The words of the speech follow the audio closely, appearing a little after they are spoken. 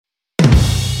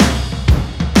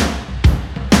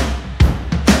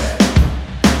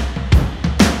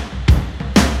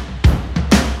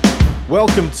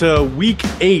Welcome to week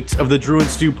 8 of the Drew and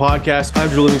Stu podcast. I'm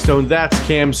Drew Livingstone. That's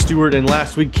Cam Stewart. And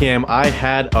last week, Cam, I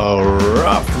had a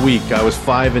rough week. I was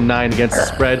 5-9 against the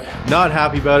spread. Not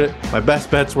happy about it. My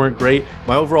best bets weren't great.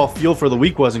 My overall feel for the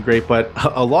week wasn't great, but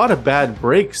a lot of bad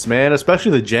breaks, man,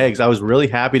 especially the Jags. I was really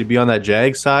happy to be on that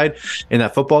Jags side in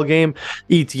that football game.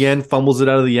 ETN fumbles it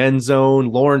out of the end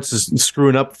zone. Lawrence is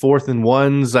screwing up 4th and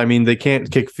 1s. I mean, they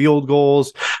can't kick field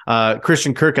goals.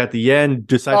 Christian Kirk at the end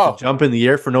decides to jump in the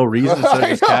air for no reason. Instead of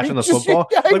just catching the football.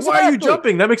 Yeah, exactly. Like, why are you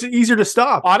jumping? That makes it easier to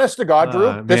stop. Honest to God,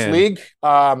 Drew, this league,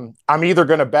 I'm either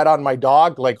going to bet on my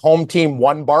dog, like home team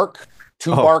 1 bark,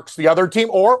 2 barks the other team,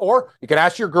 or you can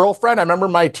ask your girlfriend. I remember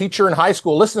my teacher in high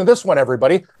school. Listen to this one,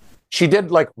 everybody. She did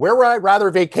like, where would I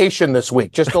rather vacation this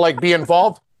week? Just to like be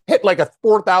involved. Hit like a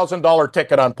 $4,000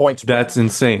 ticket on points. That's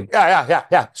insane.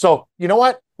 Yeah. So you know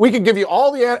what? We can give you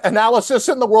all the analysis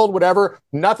in the world, whatever.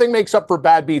 Nothing makes up for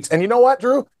bad beats. And you know what,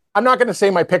 Drew? I'm not going to say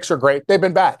my picks are great. They've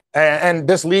been bad. And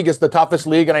this league is the toughest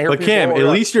league. And I hear But Cam, at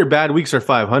least your bad weeks are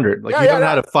 500. Like you haven't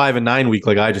had a 5-9 week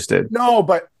like I just did. No,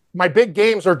 but my big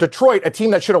games are Detroit, a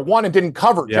team that should have won and didn't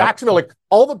cover. Yeah. Jacksonville, like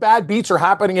all the bad beats are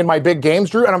happening in my big games,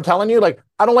 Drew. And I'm telling you, like,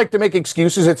 I don't like to make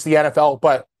excuses. It's the NFL,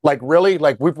 but like really,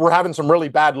 like we're having some really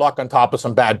bad luck on top of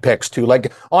some bad picks too.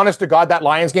 Like honest to God, that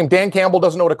Lions game, Dan Campbell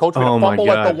doesn't know what to coach. We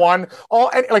fumble at the 1.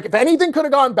 Like if anything could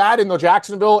have gone bad in the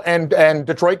Jacksonville and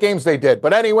Detroit games, they did.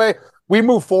 But anyway, we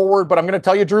move forward, but I'm going to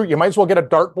tell you, Drew, you might as well get a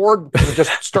dartboard and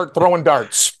just start throwing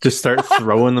darts. Just start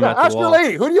throwing them at the Ask wall. your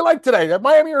lady, who do you like today,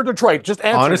 Miami or Detroit? Just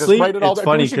answer. Honestly, just write it all it's down.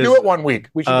 funny We should do it one week.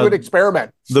 We should do an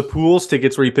experiment. The pools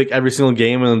tickets where you pick every single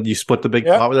game and you split the big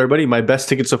pot with everybody. My best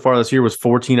ticket so far this year was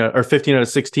 15 out of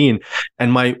 16,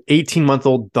 and my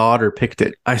 18-month-old daughter picked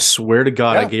it. I swear to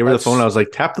God, I gave her the phone. I was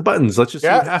like, tap the buttons. Let's just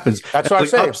see what happens. That's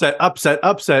what I'm saying.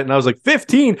 Upset. And I was like,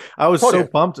 15. I was so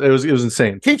pumped. It was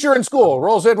insane. Teacher in school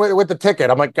rolls in with the ticket.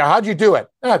 I'm like, how'd you do it?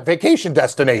 Vacation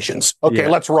destinations. Okay,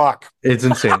 let's rock. It's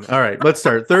insane. All right, let's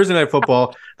start. Thursday Night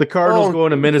Football. The Cardinals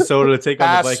going to Minnesota to take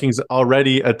on the Vikings.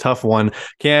 Already a tough one.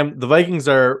 Cam, the Vikings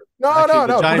are...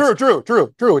 No.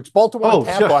 Drew. It's Baltimore and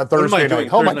Tampa on Thursday night.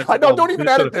 Oh my God. No, don't even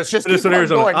edit this. Just keep on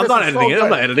going. I'm not editing it. I'm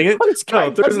not editing it.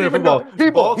 No, Thursday Night Football.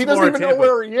 People, he doesn't even know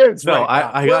where he is. No,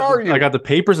 I got the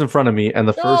papers in front of me, and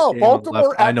the first game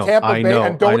Baltimore at Tampa Bay,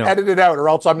 and don't edit it out, or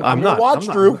else I'm going to watch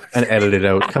Drew. And edit it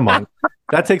out. Come on.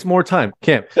 That takes more time.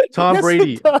 Cam, Tom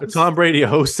Brady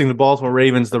hosting the Baltimore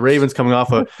Ravens. The Ravens coming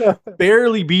off of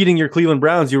barely beating your Cleveland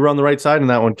Browns. You were on the right side in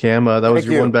that one, Cam. That was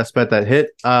your one best bet that hit.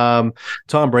 Tom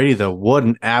Brady, though, what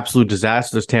an absolute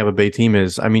disaster this Tampa Bay team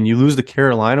is. I mean, you lose to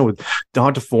Carolina with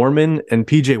Donta Foreman and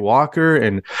PJ Walker,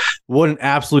 and what an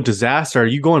absolute disaster. Are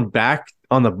you going back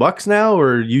on the Bucs now,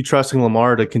 or are you trusting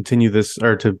Lamar to continue this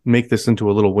or to make this into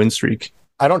a little win streak?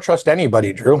 I don't trust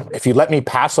anybody, Drew. If you let me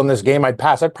pass on this game, I'd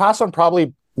pass. I'd pass on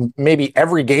probably maybe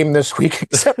every game this week,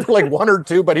 except for like 1 or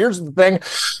 2. But here's the thing.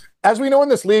 As we know in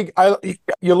this league,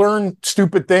 you learn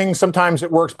stupid things. Sometimes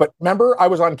it works. But remember, I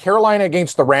was on Carolina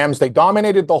against the Rams. They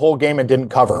dominated the whole game and didn't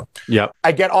cover. Yeah.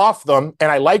 I get off them,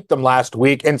 and I liked them last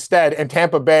week instead. And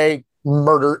Tampa Bay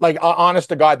murdered, like honest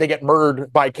to God, they get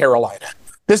murdered by Carolina.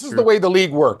 This is the way the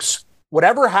league works.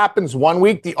 Whatever happens one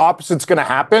week, the opposite's going to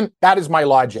happen. That is my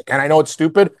logic. And I know it's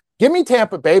stupid. Give me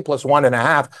Tampa Bay plus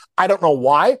 1.5. I don't know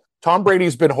why. Tom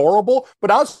Brady's been horrible.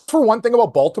 But as for one thing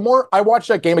about Baltimore, I watched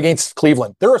that game against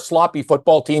Cleveland. They're a sloppy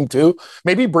football team too.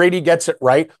 Maybe Brady gets it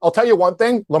right. I'll tell you one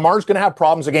thing. Lamar's going to have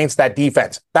problems against that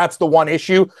defense. That's the one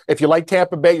issue. If you like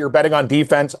Tampa Bay, you're betting on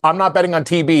defense. I'm not betting on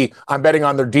TB. I'm betting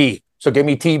on their D. So give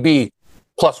me TB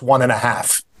plus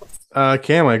 1.5.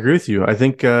 Cam, I agree with you. I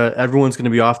think everyone's going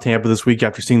to be off Tampa this week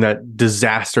after seeing that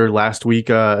disaster last week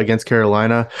against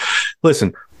Carolina.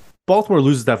 Listen, Baltimore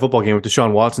loses that football game with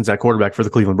Deshaun Watson's at quarterback for the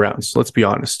Cleveland Browns. Let's be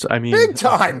honest. I mean, big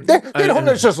time. They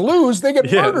don't just lose; they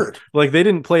get murdered. Like they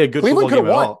didn't play a good football game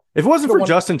at all. If it wasn't for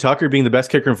Justin Tucker being the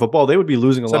best kicker in football, they would be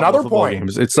losing a lot of football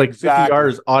games. It's like 50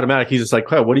 yards automatic. He's just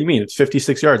like, oh, what do you mean? It's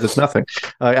 56 yards. It's nothing.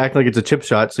 Acting like it's a chip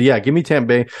shot. So yeah, give me Tampa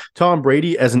Bay. Tom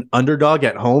Brady as an underdog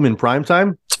at home in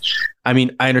primetime. I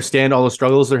mean, I understand all the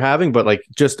struggles they're having, but like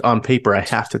just on paper, I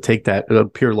have to take that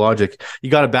pure logic. You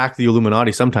got to back the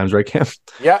Illuminati sometimes, right, Cam?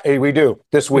 Yeah, we do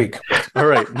this week. All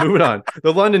right, moving on.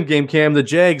 The London game, Cam. The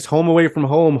Jags home away from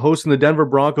home, hosting the Denver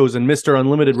Broncos and Mr.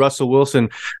 Unlimited Russell Wilson,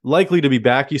 likely to be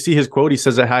back, you see his quote. He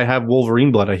says that I have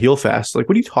Wolverine blood. I heal fast. Like,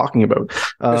 what are you talking about?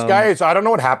 This guy is, I don't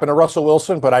know what happened to Russell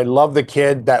Wilson, but I love the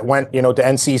kid that went, to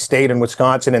NC State and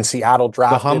Wisconsin and Seattle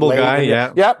drafted. The humble guy,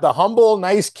 yeah. Yep, the humble,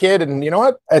 nice kid. And you know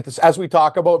what? As we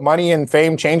talk about money and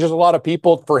fame changes a lot of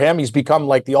people, for him, he's become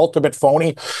like the ultimate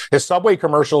phony. His Subway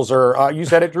commercials are, you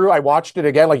said it, Drew. I watched it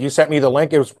again. Like, you sent me the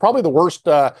link. It was probably the worst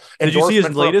Did you see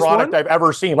his latest product I've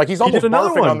ever seen. Like, he's almost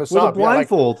barfing on the sub. With a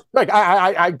blindfold. Yeah,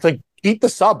 I like, eat the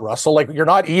sub, Russell. Like, you're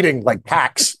not eating like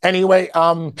packs. Anyway,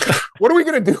 what are we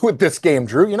going to do with this game,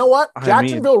 Drew? You know what?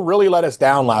 Jacksonville really let us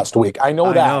down last week. I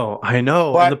know that. I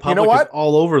know. But and the public you know what? is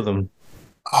all over them.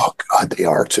 Oh, God, they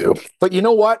are too. But you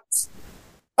know what?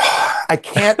 I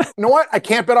can't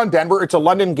bet on Denver. It's a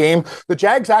London game. The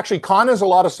Jags actually, Con has a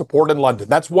lot of support in London.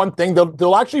 That's one thing.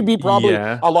 There'll actually be probably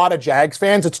a lot of Jags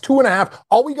fans. It's 2.5.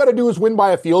 All we got to do is win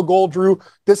by a field goal, Drew.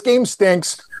 This game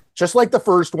stinks, just like the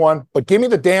first one. But give me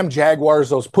the damn Jaguars,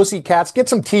 those pussy cats. Get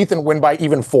some teeth and win by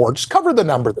even 4. Just cover the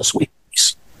number this week.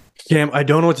 Cam, I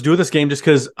don't know what to do with this game just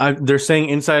because they're saying,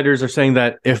 insiders are saying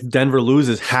that if Denver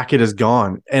loses, Hackett is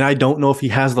gone. And I don't know if he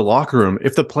has the locker room.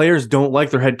 If the players don't like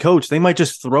their head coach, they might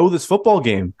just throw this football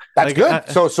game. That's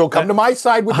good. So come to my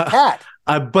side with the cat.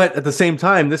 But at the same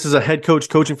time, this is a head coach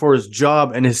coaching for his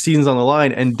job and his season's on the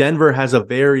line. And Denver has a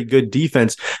very good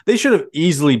defense. They should have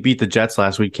easily beat the Jets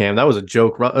last week, Cam. That was a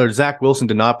joke. Zach Wilson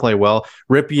did not play well.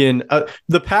 Ripien,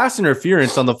 the pass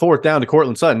interference on the 4th down to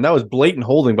Cortland Sutton, that was blatant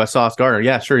holding by Sauce Gardner.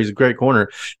 Yeah, sure, he's a great corner.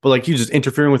 But like, he was just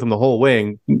interfering with him the whole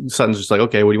way. And Sutton's just like,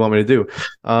 okay, what do you want me to do?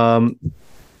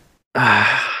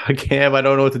 Cam, I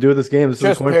don't know what to do with this game.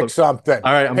 Just pick something.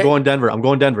 All right, I'm going Denver. I'm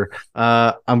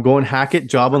going Hackett,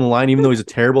 job on the line, even though he's a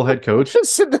terrible head coach.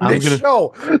 Listen to this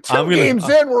show. Two games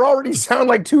in, we're already sound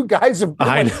like two guys.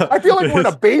 I feel like we're in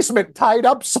a basement tied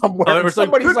up somewhere.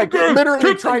 Somebody's like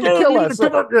literally trying to kill us.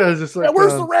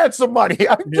 Where's the ransom money?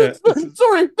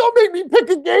 Sorry, don't make me pick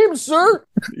a game, sir.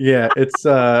 Yeah, it's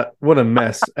what a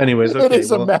mess. Anyways, okay, it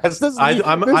is a mess. This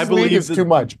league is too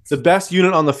much. The best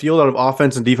unit on the field out of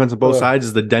offense and defense on both sides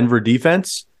is the Denver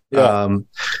defense. Yeah.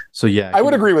 I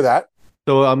would agree with that.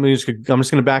 So I'm just going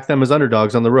to back them as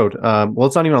underdogs on the road. Well,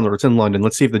 it's not even on the road. It's in London.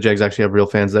 Let's see if the Jags actually have real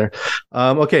fans there.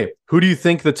 Okay, who do you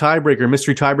think the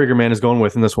mystery tiebreaker man is going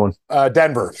with in this one?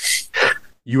 Denver.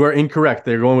 You are incorrect.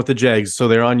 They're going with the Jags, so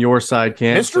they're on your side,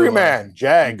 Cam. Mystery man,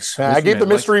 Jags. I gave the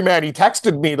mystery man. He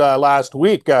texted me last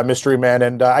week, mystery man,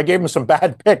 and I gave him some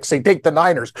bad picks. They take the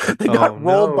Niners. They got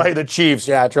rolled by the Chiefs.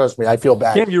 Yeah, trust me, I feel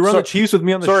bad. Cam, you run the Chiefs with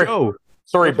me on the show.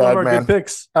 Sorry, bad man. Good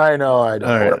picks. I know. All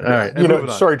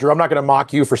right. Sorry, Drew. I'm not going to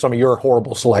mock you for some of your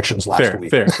horrible selections last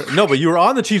week. Fair. No, but you were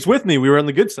on the Chiefs with me. We were on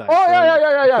the good side. Oh,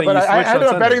 yeah. But I ended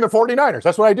up betting the 49ers.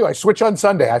 That's what I do. I switch on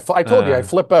Sunday. I told you I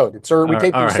flip out. We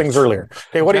tape these things earlier.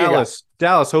 Okay, what do you got?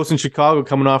 Dallas hosting Chicago,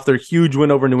 coming off their huge win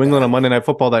over New England on Monday Night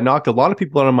Football that knocked a lot of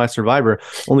people out on my Survivor.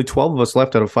 Only 12 of us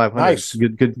left out of 500. Nice.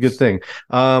 Good thing.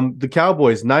 The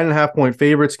Cowboys, 9.5-point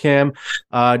favorites, Cam,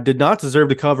 did not deserve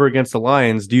to cover against the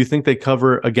Lions. Do you think they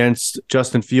cover against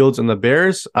Justin Fields and the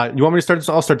Bears? You want me to start this?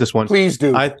 I'll start this one. Please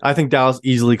do. I think Dallas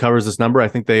easily covers this number. I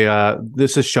think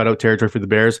this is shutout territory for the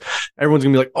Bears. Everyone's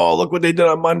going to be like, oh, look what they did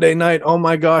on Monday night. Oh,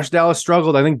 my gosh, Dallas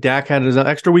struggled. I think Dak had an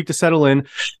extra week to settle in,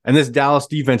 and this Dallas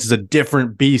defense is a different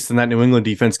beast than that New England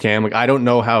defense, Cam. Like, I don't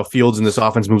know how Fields in this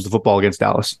offense moves the football against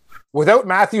Dallas. Without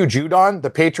Matthew Judon, the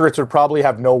Patriots would probably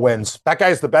have no wins. That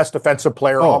guy's the best defensive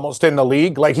player almost in the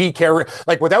league.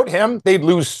 Without him, they'd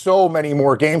lose so many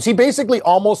more games. He basically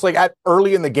almost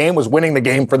early in the game was winning the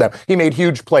game for them. He made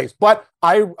huge plays. But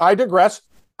I digress.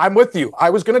 I'm with you.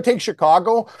 I was going to take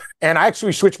Chicago, and I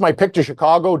actually switched my pick to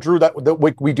Chicago. Drew, that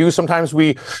we do sometimes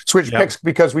we switch picks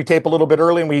because we tape a little bit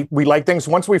early and we like things.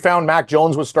 Once we found Mac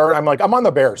Jones was starting, I'm on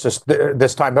the Bears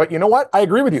this time. But you know what? I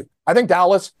agree with you. I think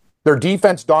Dallas, their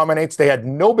defense dominates. They had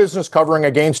no business covering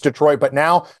against Detroit, but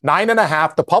now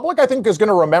 9.5. The public, I think, is going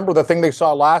to remember the thing they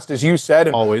saw last, as you said.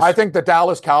 And always. I think the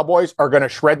Dallas Cowboys are going to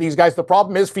shred these guys. The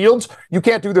problem is, Fields, you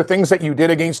can't do the things that you did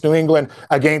against New England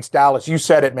against Dallas. You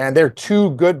said it, man. They're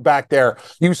too good back there.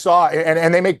 You saw,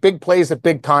 and they make big plays at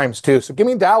big times too. So give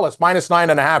me Dallas minus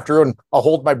 9.5, Drew, and I'll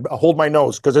hold my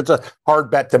nose because it's a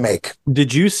hard bet to make.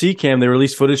 Did you see, Cam? They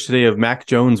released footage today of Mac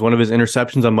Jones, one of his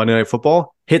interceptions on Monday Night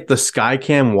Football, hit the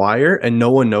Skycam wire and no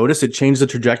one noticed. It changed the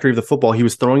trajectory of the football. He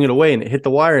was throwing it away and it hit the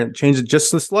wire and it changed it just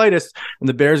the slightest, and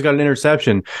the Bears got an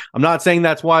interception. I'm not saying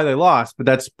that's why they lost, but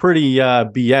that's pretty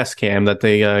BS, Cam, that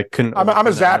they couldn't. I'm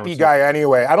a zappy guy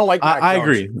anyway. I don't like Mac Jones. I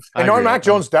agree. And what Mac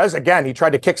Jones does, again, he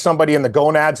tried to kick somebody in the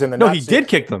gonads and the nuts. No, he did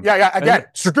kick them. Yeah, again.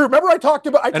 So, Drew, remember I talked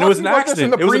about it was an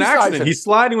accident. It was an accident. He's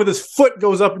sliding with his foot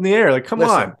goes up in the air. Like, come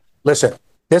on. Listen,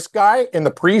 this guy in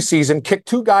the preseason kicked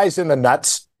two guys in the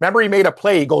nuts Remember, he made a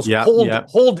play. He goes,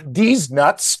 hold these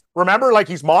nuts. Remember, like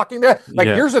he's mocking that. Like,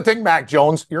 here's the thing, Mac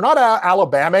Jones. You're not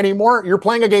Alabama anymore. You're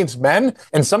playing against men,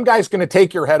 and some guy's going to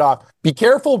take your head off. Be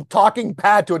careful talking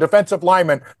bad to a defensive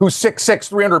lineman who's 6'6",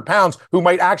 300 pounds, who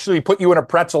might actually put you in a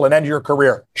pretzel and end your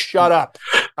career. Shut up.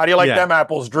 How do you like them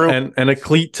apples, Drew? And a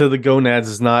cleat to the gonads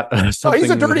is not something. He's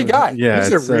a dirty guy. Yeah,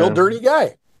 he's a real dirty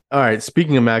guy. All right.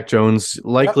 Speaking of Mac Jones,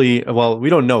 likely, well, we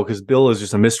don't know because Bill is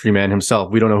just a mystery man himself.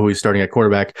 We don't know who he's starting at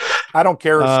quarterback. I don't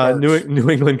care. New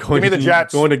England going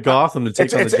to Gotham to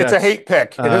take on the Jets. It's a hate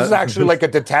pick. This is actually like a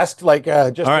detest. Like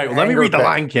just all right. Well, let me read the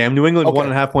line, Cam. New England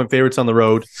 1.5 point favorites on the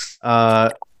road.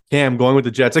 Cam going with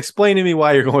the Jets. Explain to me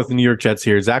why you're going with the New York Jets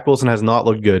here. Zach Wilson has not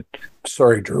looked good.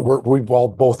 Sorry, Drew. We've all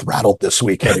both rattled this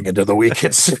week heading into the week.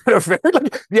 It's very,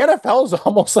 the NFL is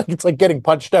almost like it's like getting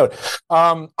punched out.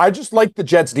 I just like the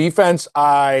Jets defense.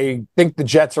 I think the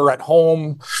Jets are at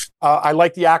home. I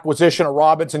like the acquisition of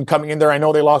Robinson coming in there. I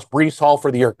know they lost Breece Hall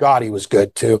for the year. God, he was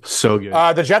good too. So good.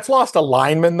 The Jets lost a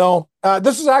lineman though.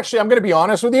 This is actually, I'm going to be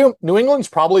honest with you. New England's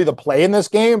probably the play in this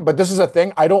game, but this is a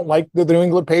thing. I don't like the New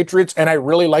England Patriots, and I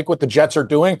really like what the Jets are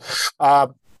doing.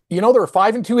 They're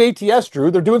 5-2 ATS,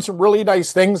 Drew. They're doing some really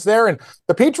nice things there. And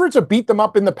the Patriots have beat them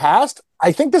up in the past.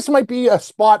 I think this might be a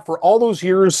spot for all those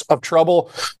years of trouble.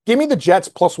 Give me the Jets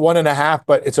plus 1.5,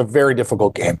 but it's a very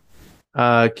difficult game.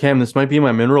 Cam, this might be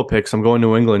my mineral picks. I'm going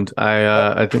New England.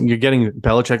 I think you're getting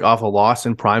Belichick off a loss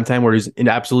in primetime where he's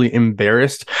absolutely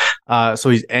embarrassed. So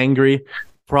he's angry.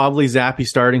 Probably Zappe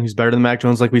starting, who's better than Mac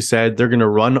Jones, like we said. They're going to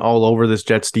run all over this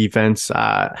Jets defense.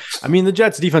 The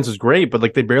Jets defense is great, but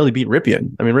like they barely beat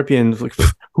Ripien. I mean, Ripien, like,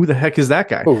 who the heck is that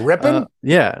guy? Who, Ripien?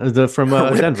 From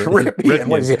Denver. Ripien.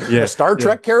 What is he? A Star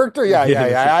Trek character? Yeah.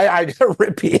 I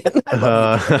Ripien.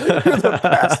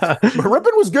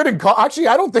 Ripien was good in actually,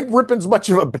 I don't think Ripien's much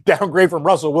of a downgrade from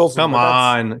Russell Wilson. Come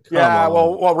on.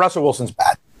 Well, Russell Wilson's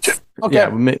bad. Okay.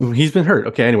 Yeah, he's been hurt.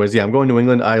 Okay, anyways, I'm going New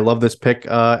England. I love this pick.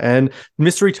 And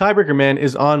Mystery Tiebreaker Man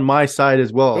is on my side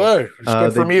as well. Good. It's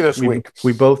good for me this week.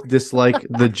 We both dislike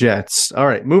the Jets. All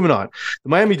right, moving on. The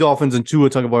Miami Dolphins and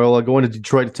Tua Tagovailoa going to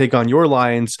Detroit to take on your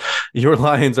Lions. Your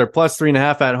Lions are plus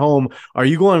 3.5 at home. Are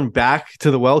you going back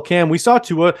to the well, Cam? We saw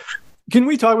Tua. Can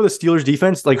we talk about the Steelers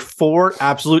defense? Like 4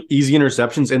 absolute easy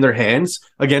interceptions in their hands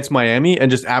against Miami and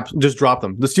just drop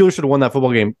them. The Steelers should have won that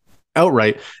football game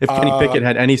outright if Kenny Pickett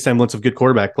had any semblance of good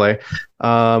quarterback play.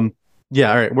 All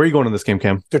right. Where are you going in this game,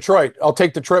 Cam? Detroit. I'll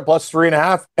take Detroit plus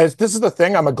 3.5. As this is the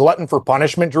thing, I'm a glutton for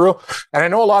punishment, Drew. And I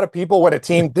know a lot of people when a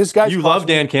team, this guy. You love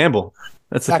Dan Campbell.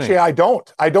 That's the Actually, thing. I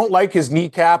don't. I don't like his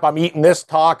kneecap. I'm eating this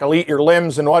talk. I'll eat your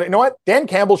limbs and what. You know what? Dan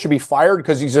Campbell should be fired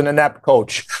because he's an inept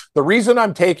coach. The reason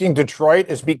I'm taking Detroit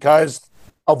is because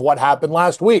of what happened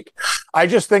last week. I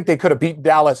just think they could have beat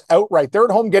Dallas outright. They're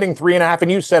at home getting 3.5,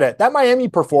 and you said it. That Miami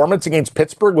performance against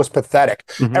Pittsburgh was pathetic.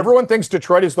 Mm-hmm. Everyone thinks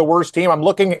Detroit is the worst team. I'm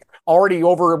looking already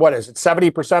over,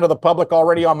 70% of the public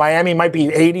already on Miami, might be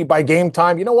 80 by game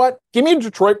time. You know what? Give me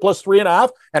Detroit plus 3.5,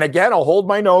 and again, I'll hold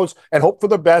my nose and hope for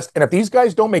the best. And if these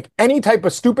guys don't make any type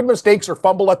of stupid mistakes or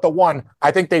fumble at the 1,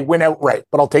 I think they win outright,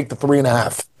 but I'll take the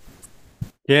 3.5.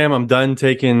 Cam, I'm done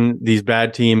taking these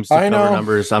bad teams to cover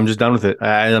numbers. I'm just done with it.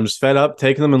 I'm just fed up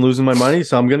taking them and losing my money,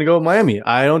 so I'm going to go with Miami.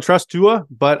 I don't trust Tua,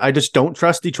 but I just don't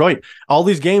trust Detroit. All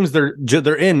these games they're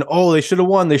in. Oh, they should have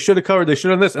won. They should have covered. They should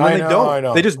have this, and then they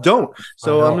don't. They just don't.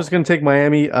 So I'm just going to take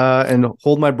Miami and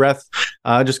hold my breath,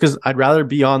 just because I'd rather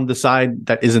be on the side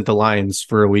that isn't the Lions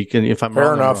for a week. And if I'm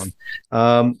fair enough.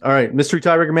 All right, Mystery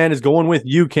Tiebreaker Man is going with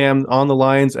you, Cam, on the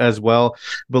Lions as well.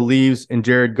 Believes in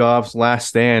Jared Goff's last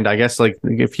stand. I guess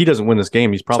if he doesn't win this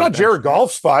game, he's probably it's not Jared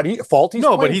Goff's fault.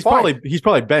 He's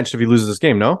probably benched if he loses this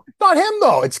game. No, not him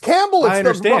though. It's Campbell. It's I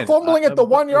understand. The fumbling at the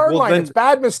 1 yard line. It's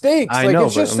bad mistakes.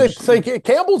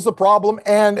 Campbell's the problem.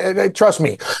 And trust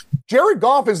me, Jared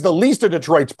Goff is the least of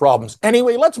Detroit's problems.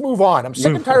 Anyway, let's move on. I'm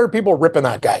sick and tired of people ripping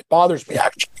that guy. It bothers me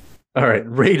actually. All right,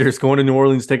 Raiders going to New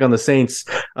Orleans to take on the Saints.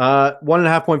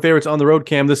 1.5 point favorites on the road,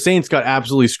 Cam. The Saints got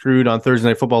absolutely screwed on Thursday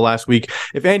Night Football last week.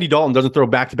 If Andy Dalton doesn't throw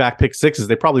back-to-back pick sixes,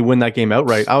 they probably win that game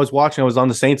outright. I was on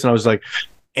the Saints, and I was like,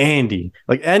 Andy,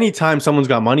 anytime someone's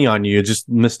got money on you, it's just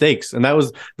mistakes. And that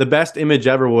was the best image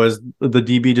ever, was the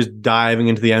DB just diving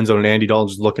into the end zone and Andy Dalton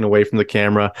just looking away from the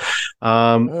camera.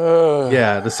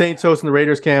 The Saints hosting the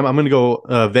Raiders, Cam. I'm going to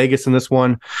go Vegas in this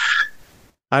one.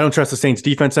 I don't trust the Saints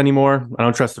defense anymore. I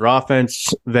don't trust their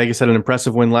offense. Vegas had an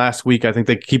impressive win last week. I think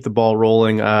they keep the ball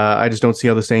rolling. I just don't see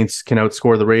how the Saints can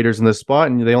outscore the Raiders in this spot,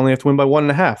 and they only have to win by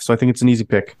 1.5. So I think it's an easy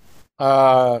pick.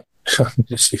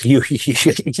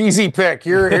 Easy pick.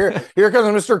 Here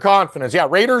comes Mr. Confidence. Yeah,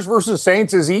 Raiders versus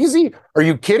Saints is easy. Are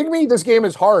you kidding me? This game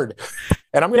is hard.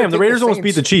 And I'm going to the Raiders almost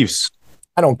beat the Chiefs.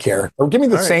 I don't care. Or give me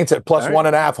the Saints at plus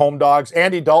 1.5 home dogs.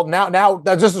 Andy Dalton. Now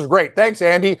this is great. Thanks,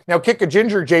 Andy. Now kick a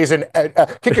ginger days in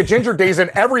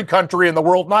every country in the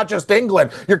world, not just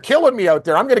England. You're killing me out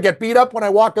there. I'm going to get beat up when I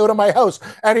walk out of my house.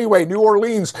 Anyway, New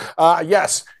Orleans.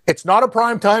 Yes, it's not a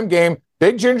primetime game.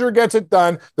 Big Ginger gets it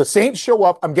done. The Saints show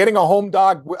up. I'm getting a home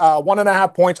dog,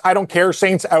 1.5 points. I don't care.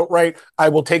 Saints outright. I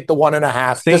will take the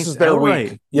 1.5. This is their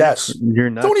week. Yes.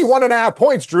 You're nuts. It's only 1.5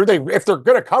 points, Drew. If they're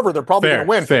going to cover, they're probably going to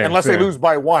win unless they lose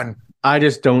by 1. I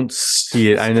just don't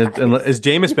see it. Is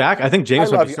Jameis back? I think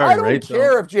Jameis will be starting, right? I don't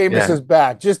care if Jameis is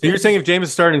back. So you're saying if Jameis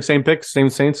is starting, same picks,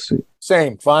 same Saints?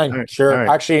 Same. Fine. Sure.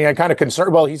 Actually, I'm kind of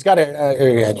concerned. Well, he's got to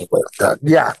anyway.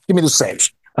 Yeah. Give me the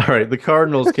Saints. All right, the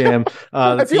Cardinals, Cam.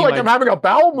 I feel like I'm having a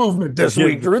bowel movement this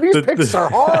week, Drew. These picks are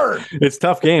hard. It's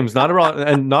tough games. Not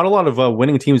a lot of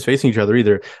winning teams facing each other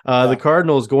either. The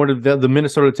Cardinals going to the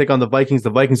Minnesota to take on the Vikings.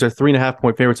 The Vikings are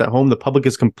 3.5-point favorites at home. The public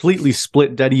is completely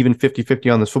split, dead even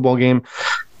 50-50 on this football game.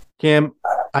 Cam,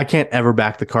 I can't ever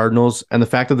back the Cardinals. And the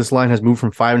fact that this line has moved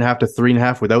from 5.5 to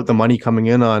 3.5 without the money coming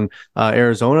in on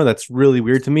Arizona, that's really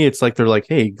weird to me. It's like they're like,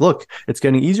 hey, look, it's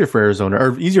getting easier for Arizona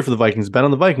or easier for the Vikings. Bet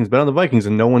on the Vikings,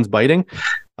 and no one's biting.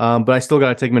 But I still got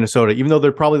to take Minnesota, even though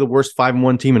they're probably the worst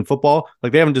 5-1 team in football.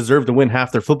 Like, they haven't deserved to win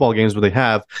half their football games, but they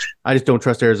have. I just don't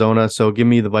trust Arizona. So give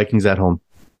me the Vikings at home.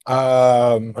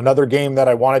 Another game that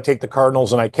I want to take the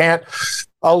Cardinals and I can't.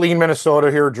 I'll lean Minnesota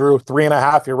here, Drew.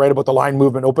 3.5. You're right about the line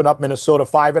movement. Open up Minnesota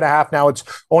 5.5. Now it's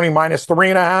only minus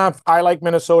 3.5. I like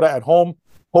Minnesota at home.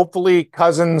 Hopefully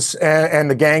Cousins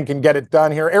and the gang can get it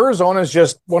done here. Arizona is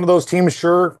just one of those teams.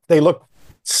 Sure, they look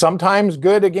sometimes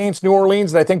good against New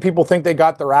Orleans. And I think people think they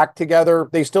got their act together.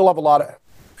 They still have a lot of.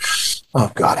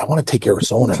 Oh God, I want to take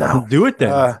Arizona now. Do it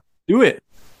then. Do it.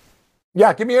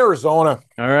 Yeah, give me Arizona.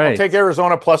 All right. I'll take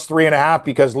Arizona plus 3.5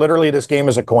 because literally this game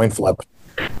is a coin flip.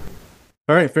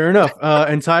 All right, fair enough.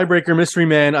 And tiebreaker mystery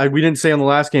man, we didn't say on the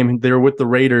last game they were with the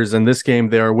Raiders, and this game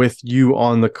they are with you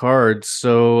on the Cards.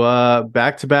 So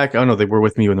back to back. Oh no, they were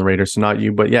with me in the Raiders, so not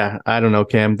you. But yeah, I don't know,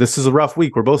 Cam. This is a rough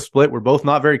week. We're both split. We're both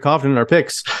not very confident in our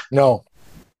picks. No.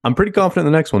 I'm pretty confident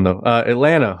in the next one, though.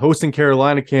 Atlanta hosting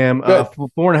Carolina, Cam.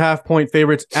 4.5-point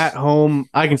favorites at home.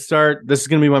 I can start. This is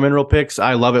going to be my mineral picks.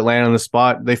 I love Atlanta on the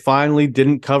spot. They finally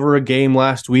didn't cover a game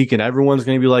last week, and everyone's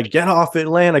going to be like, get off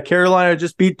Atlanta. Carolina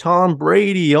just beat Tom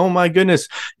Brady. Oh, my goodness.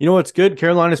 You know what's good?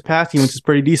 Carolina's pass defense is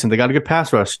pretty decent. They got a good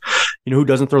pass rush. You know who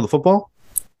doesn't throw the football?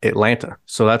 Atlanta.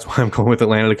 So that's why I'm going with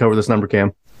Atlanta to cover this number,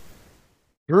 Cam.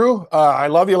 Drew, I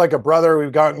love you like a brother.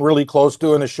 We've gotten really close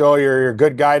doing the show. You're a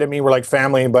good guy to me. We're like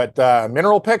family. But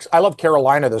mineral picks, I love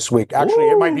Carolina this week. Actually,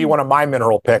 It might be one of my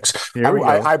mineral picks.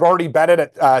 I've already bet it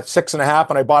at 6.5,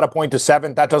 and I bought a point to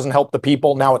 7. That doesn't help the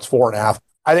people. Now it's 4.5.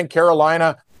 I think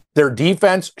Carolina, their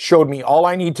defense showed me all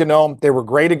I need to know. They were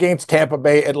great against Tampa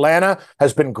Bay. Atlanta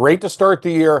has been great to start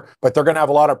the year, but they're going to have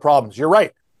a lot of problems. You're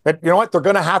right. But you know what? They're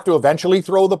going to have to eventually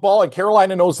throw the ball, and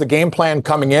Carolina knows the game plan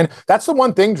coming in. That's the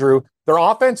one thing, Drew. Their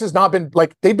offense has not been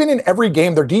they've been in every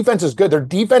game. Their defense is good. Their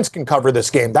defense can cover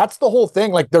this game. That's the whole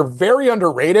thing. They're very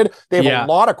underrated. They have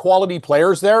a lot of quality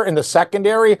players there in the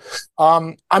secondary.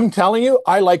 I'm telling you,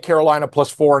 I like Carolina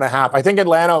plus 4.5. I think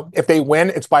Atlanta, if they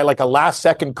win, it's by a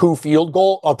last-second coup field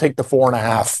goal. I'll take the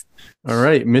 4.5. All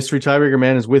right. Mystery tiebreaker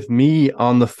man is with me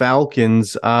on the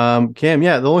Falcons. Cam,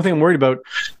 the only thing I'm worried about,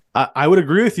 I would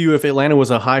agree with you if Atlanta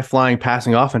was a high-flying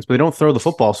passing offense, but they don't throw the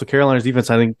football. So Carolina's defense,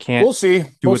 I think, can't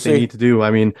do what they need to do. I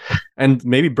mean, and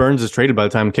maybe Burns is traded by the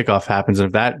time kickoff happens.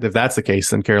 And if that's the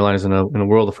case, then Carolina's in a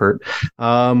world of hurt.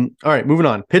 All right, moving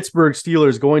on. Pittsburgh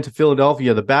Steelers going to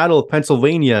Philadelphia. The Battle of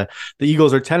Pennsylvania. The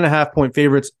Eagles are 10.5-point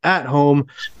favorites at home.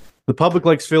 The public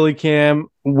likes Philly, Cam.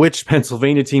 Which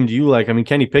Pennsylvania team do you like? I mean,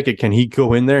 Kenny Pickett, can he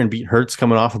go in there and beat Hurts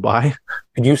coming off a bye?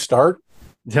 Can you start?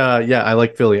 Yeah, I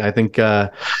like Philly. I think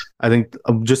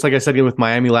just like I said with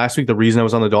Miami last week, the reason I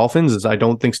was on the Dolphins is I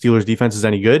don't think Steelers defense is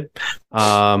any good.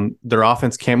 Their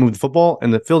offense can't move the football,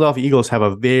 and the Philadelphia Eagles have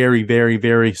a very, very,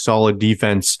 very solid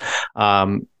defense.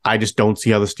 I just don't see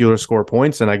how the Steelers score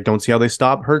points, and I don't see how they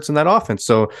stop Hurts in that offense.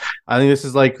 So I think this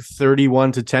is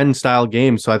 31-10 style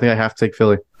game. So I think I have to take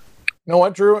Philly. You know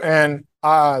what, Drew? And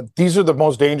these are the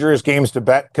most dangerous games to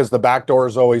bet because the back door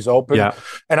is always open. Yeah.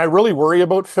 And I really worry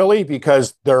about Philly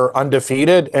because they're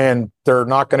undefeated and they're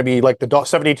not going to be like the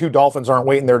 72 Dolphins aren't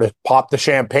waiting there to pop the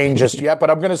champagne just yet. But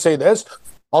I'm going to say this.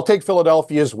 I'll take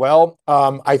Philadelphia as well.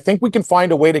 I think we can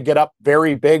find a way to get up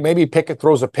very big. Maybe Pickett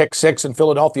throws a pick 6 and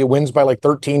Philadelphia wins by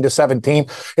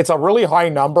 13-17. It's a really high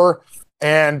number.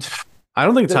 And I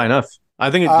don't think it's high enough. I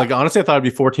think honestly, I thought it'd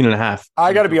be 14.5.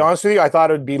 I got to be honest with you. I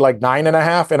thought it'd be like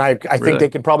 9.5. And I think they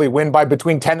can probably win by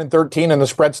between 10 and 13 and the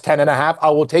spread's 10.5. I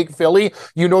will take Philly.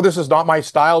 You know, this is not my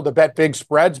style to bet big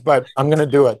spreads, but I'm going to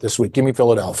do it this week. Give me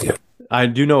Philadelphia. I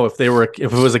do know if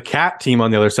it was a cat team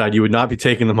on the other side, you would not be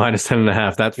taking the minus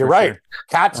 10.5. That's You're for right.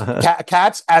 Sure.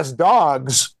 Cats as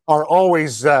dogs are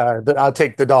always, I'll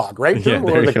take the dog, right? Yeah,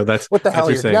 there you go. What the hell?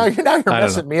 Now you're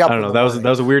messing me up. I don't know. That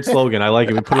was a weird slogan. I like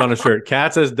it. We put it on a shirt.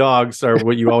 Cats as dogs are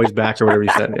what you always back or whatever you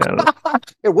said. Yeah, I don't know.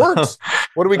 It works.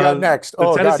 What do we got next?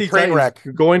 The Tennessee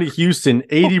Titans going to Houston.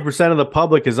 80% of the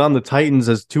public is on the Titans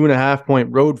as 2.5-point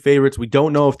road favorites. We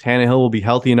don't know if Tannehill will be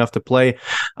healthy enough to play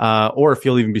or if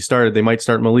he'll even be started. They might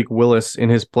start Malik Willis in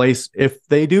his place. If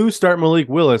they do start Malik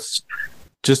Willis,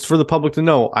 just for the public to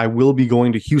know, I will be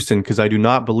going to Houston because I do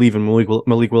not believe in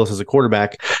Malik Willis as a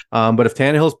quarterback. But if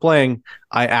Tannehill's playing,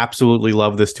 I absolutely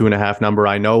love this 2.5 number.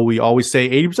 I know we always say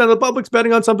 80% of the public's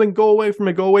betting on something. Go away from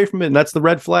it. And that's the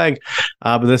red flag.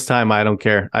 But this time, I don't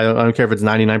care. I don't care if it's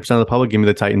 99% of the public. Give me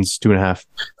the Titans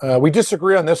 2.5. We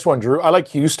disagree on this one, Drew. I like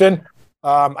Houston.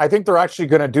 I think they're actually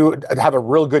going to have a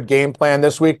real good game plan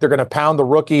this week. They're going to pound the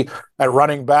rookie at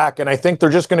running back, and I think they're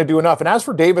just going to do enough. And as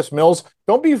for Davis Mills,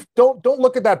 don't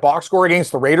look at that box score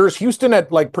against the Raiders. Houston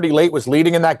at pretty late was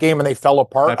leading in that game, and they fell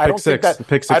apart.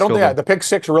 The pick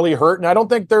six really hurt, and I don't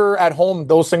think they're at home.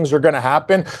 Those things are going to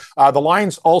happen. The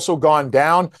line's also gone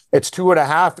down. It's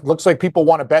 2.5. It looks like people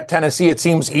want to bet Tennessee. It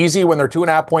seems easy when they're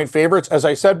 2.5-point favorites. As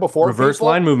I said before, reverse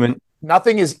line movement.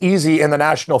 Nothing is easy in the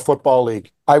National Football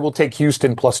League. I will take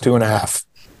Houston plus 2.5.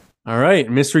 All right.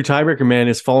 Mystery tiebreaker man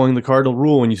is following the cardinal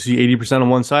rule. When you see 80% on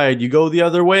one side, you go the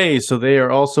other way. So they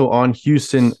are also on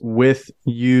Houston with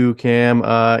you, Cam.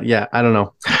 I don't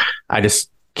know. I just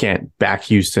can't back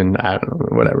Houston. I don't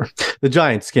know. Whatever. The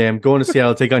Giants, Cam, going to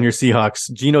Seattle to take on your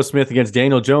Seahawks. Geno Smith against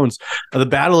Daniel Jones. The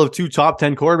battle of two top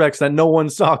 10 quarterbacks that no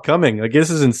one saw coming. Like, this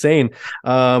is insane.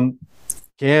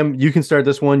 Cam, you can start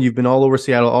this one. You've been all over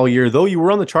Seattle all year, though you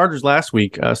were on the Chargers last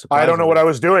week. I don't know what I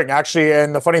was doing, actually.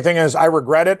 And the funny thing is, I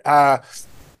regret it.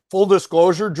 Full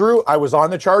disclosure, Drew, I was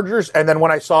on the Chargers. And then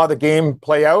when I saw the game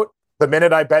play out, the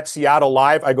minute I bet Seattle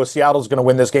live, I go, Seattle's going to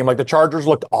win this game. Like, the Chargers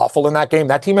looked awful in that game.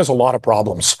 That team has a lot of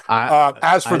problems.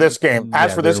 As for this game,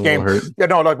 we'll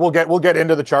get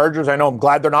into the Chargers. I know I'm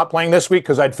glad they're not playing this week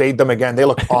because I'd fade them again. They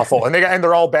look awful, and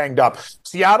they're all banged up.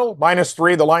 Seattle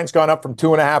 -3. The line's gone up from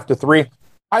 2.5 to 3.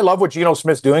 I love what Geno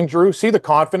Smith's doing, Drew. See the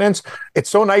confidence. It's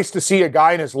so nice to see a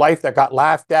guy in his life that got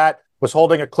laughed at, was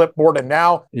holding a clipboard, and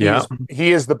now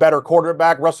he is the better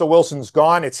quarterback. Russell Wilson's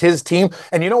gone. It's his team.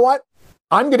 And you know what?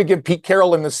 I'm going to give Pete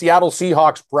Carroll and the Seattle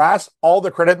Seahawks brass all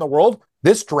the credit in the world.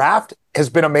 This draft has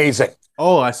been amazing.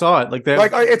 Oh, I saw it.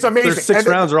 It's amazing. Their 6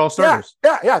 rounds are all starters.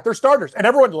 Yeah, they're starters. And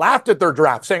everyone laughed at their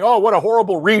draft, saying, oh, what a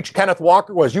horrible reach Kenneth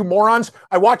Walker was. You morons.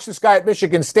 I watched this guy at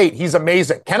Michigan State. He's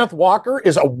amazing. Kenneth Walker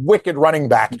is a wicked running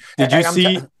back. Did you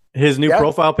see his new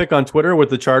profile pic on Twitter with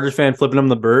the Chargers fan flipping him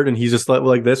the bird, and he's just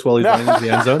like this while he's running into the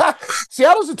end zone?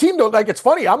 Seattle's a team, though. Like, it's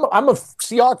funny. I'm a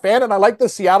Seahawks fan, and I like the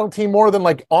Seattle team more than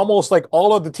almost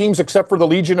all of the teams except for the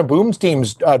Legion of Booms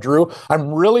teams, Drew.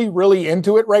 I'm really, really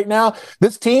into it right now.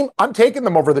 This team, I'm taking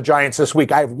them over the Giants this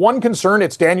week. I have one concern.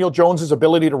 It's Daniel Jones's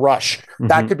ability to rush. Mm-hmm.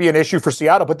 That could be an issue for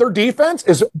Seattle, but their defense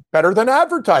is better than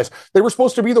advertised. They were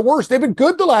supposed to be the worst. They've been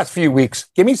good the last few weeks.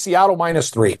 Give me Seattle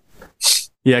 -3.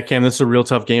 Yeah, Cam, this is a real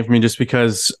tough game for me just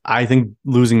because I think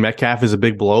losing Metcalf is a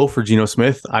big blow for Geno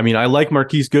Smith. I mean, I like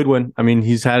Marquise Goodwin. I mean,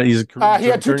 he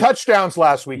had 2 touchdowns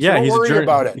last week. Yeah, so don't worry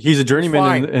about it. He's a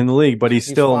journeyman in the league, but he's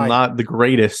still not the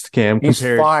greatest, Cam. He's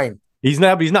fine. He's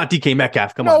not DK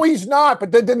Metcalf. Come on. No, he's not.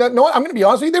 But no, I'm going to be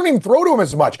honest with you. They don't even throw to him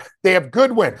as much. They have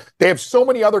Goodwin. They have so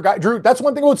many other guys. Drew, that's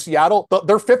one thing about Seattle.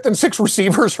 Their 5th and 6th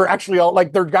receivers are actually all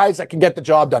they're guys that can get the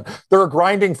job done. They're a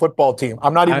grinding football team.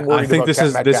 I'm not even worried. I think this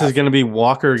is going to be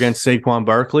Walker against Saquon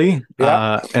Barkley.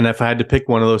 Yeah. And if I had to pick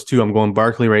one of those two, I'm going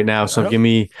Barkley right now. So give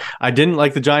me. I didn't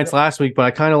like the Giants last week, but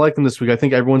I kind of like them this week. I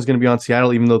think everyone's going to be on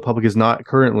Seattle, even though the public is not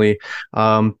currently.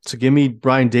 So give me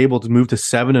Brian Dable to move to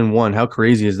 7-1. How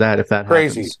crazy is that? If that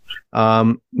happens?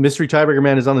 Mystery tiebreaker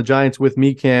man is on the Giants with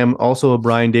me, Cam, also a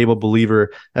Brian Dable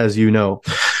believer, as you know.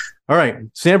 All right,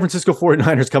 San Francisco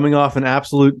 49ers coming off an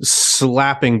absolute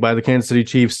slapping by the Kansas City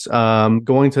Chiefs,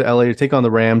 going to LA to take on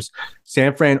the Rams.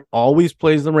 San Fran always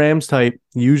plays the Rams type,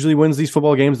 usually wins these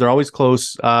football games. They're always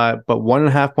close, but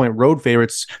 1.5-point road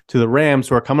favorites to the Rams,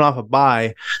 who are coming off a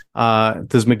bye.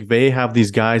 Does McVay have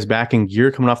these guys back in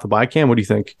gear coming off the bye, Cam? What do you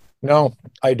think? No,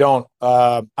 I don't.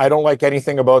 I don't like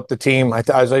anything about the team.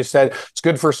 As I said, it's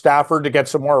good for Stafford to get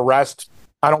some more rest.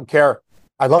 I don't care.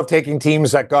 I love taking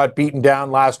teams that got beaten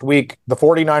down last week. The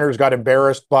 49ers got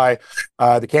embarrassed by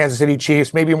the Kansas City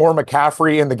Chiefs. Maybe more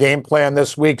McCaffrey in the game plan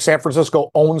this week. San Francisco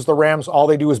owns the Rams. All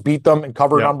they do is beat them and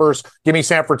cover numbers. Give me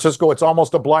San Francisco. It's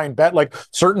almost a blind bet. Like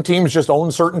certain teams just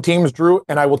own certain teams, Drew,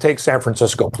 and I will take San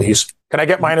Francisco, please. Can I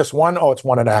get -1? Oh, it's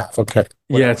 1.5. Okay.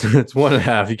 Yeah, it's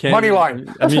 1.5. You can't money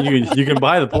line. I mean, you can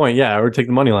buy the point, yeah, or take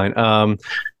the money line.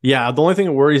 Yeah, the only thing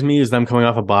that worries me is them coming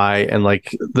off a bye, and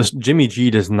like this Jimmy G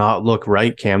does not look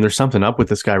right, Cam. There's something up with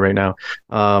this guy right now.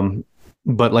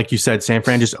 But like you said, San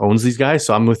Fran just owns these guys,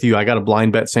 so I'm with you. I got a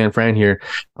blind bet San Fran here.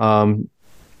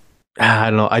 I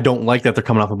don't know. I don't like that they're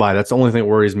coming off a bye. That's the only thing that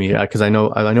worries me, because I know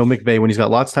McVay, when he's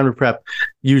got lots of time to prep,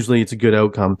 usually it's a good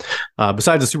outcome.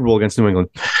 Besides the Super Bowl against New England.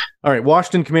 All right,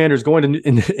 Washington Commanders going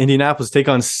to Indianapolis to take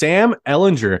on Sam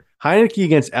Ehlinger. Heineke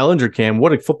against Ehlinger, Cam.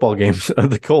 What a football game.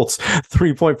 The Colts,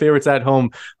 3-point favorites at home.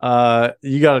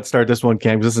 You got to start this one,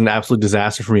 Cam, because this is an absolute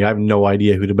disaster for me. I have no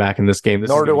idea who to back in this game.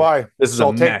 Nor do I.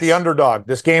 I'll take the underdog.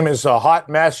 This game is a hot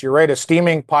mess. You're right, a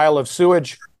steaming pile of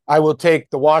sewage. I will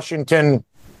take the Washington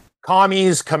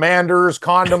commies, commanders,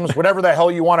 condoms, whatever the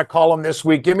hell you want to call them this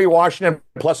week. Give me Washington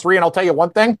 +3. And I'll tell you one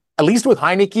thing, at least with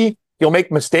Heineke, he'll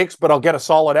make mistakes, but I'll get a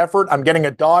solid effort. I'm getting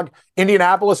a dog.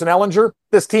 Indianapolis and Ehlinger,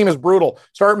 this team is brutal.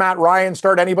 Start Matt Ryan,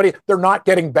 start anybody. They're not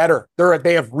getting better.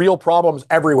 They have real problems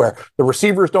everywhere. The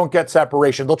receivers don't get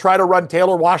separation. They'll try to run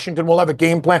Taylor. Washington will have a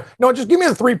game plan. No, just give me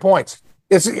the 3 points.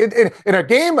 It's in a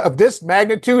game of this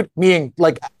magnitude, meaning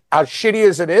like as shitty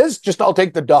as it is, just I'll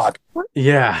take the dog.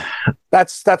 Yeah.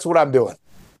 That's what I'm doing.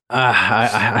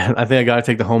 I think I got to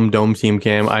take the home dome team,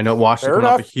 Cam. I know Washington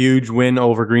off a huge win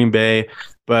over Green Bay,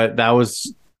 but that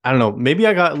was, I don't know, maybe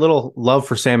I got a little love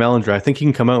for Sam Ehlinger. I think he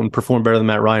can come out and perform better than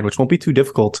Matt Ryan, which won't be too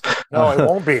difficult. No, it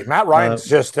won't be. Matt Ryan's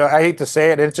just, I hate to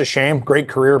say it, it's a shame. Great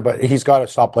career, but he's got to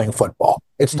stop playing football.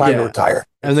 It's time to retire.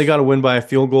 And they got to win by a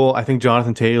field goal. I think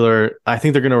Jonathan Taylor, I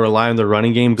think they're going to rely on the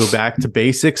running game, go back to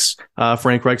basics.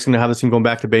 Frank Reich's going to have this team going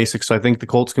back to basics. So I think the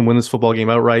Colts can win this football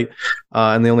game outright,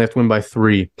 and they only have to win by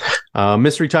 3.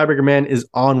 Mystery Tiebreaker Man is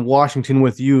on Washington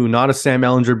with you, not a Sam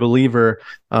Ehlinger believer,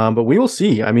 but we will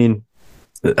see. I mean,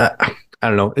 I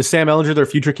don't know. Is Sam Ehlinger their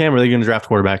future, Cam, or are they going to draft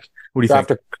quarterback? What do you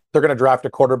think? They're going to draft a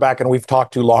quarterback, and we've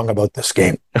talked too long about this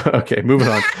game. Okay, moving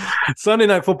on. Sunday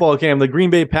Night Football, Cam. The Green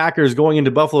Bay Packers going into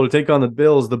Buffalo to take on the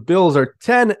Bills. The Bills are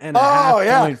 10.5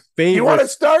 point favorites. You want to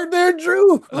start there,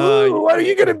 Drew? What are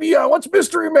you going to be on? What's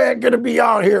Mystery Man going to be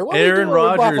on here? Aaron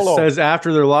Rodgers says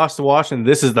after their loss to Washington,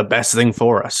 this is the best thing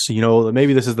for us. You know,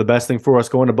 maybe this is the best thing for us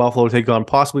going to Buffalo to take on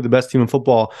possibly the best team in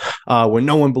football when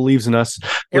no one believes in us.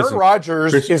 Aaron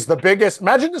Rodgers is the biggest.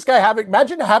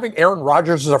 Imagine having Aaron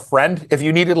Rodgers as a friend. If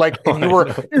you needed, like,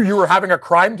 if you were having a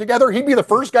crime together, he'd be the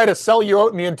first guy to sell you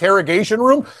out in the interrogation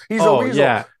room. He's a weasel.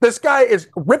 Yeah. This guy is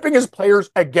ripping his players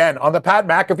again on the Pat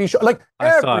McAfee show. Like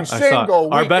every single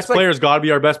week. Our best players got to be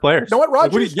our best players. You know what,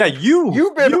 Rodgers?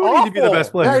 You've been awful. Need to be the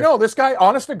best player. Yeah, I know. This guy,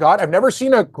 honest to God, I've never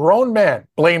seen a grown man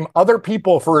blame other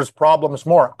people for his problems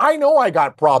more. I know I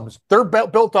got problems. They're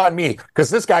built on me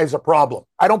because this guy's a problem.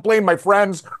 I don't blame my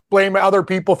friends, blame other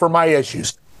people for my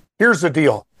issues. Here's the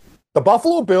deal. The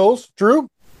Buffalo Bills, Drew,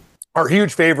 are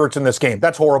huge favorites in this game.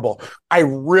 That's horrible. I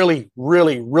really,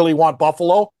 really, really want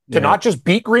Buffalo to not just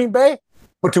beat Green Bay,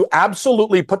 but to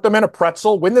absolutely put them in a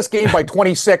pretzel, win this game by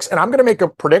 26. And I'm going to make a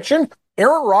prediction.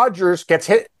 Aaron Rodgers gets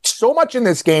hit so much in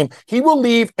this game, he will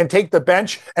leave and take the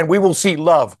bench, and we will see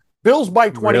love. Bills by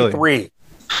 23, really?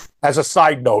 As a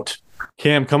side note.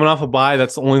 Cam, coming off a bye,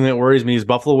 that's the only thing that worries me is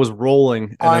Buffalo was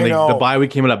rolling, and then the bye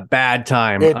week came at a bad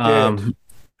time. It did.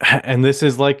 And this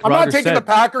is like I'm Rodgers not taking said, the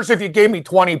Packers if you gave me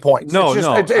 20 points. No,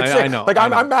 I know. Like I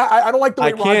don't like the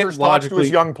way Rodgers talks to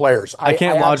his young players. I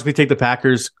can't logically take the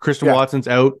Packers. Christian Watson's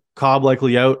out. Cobb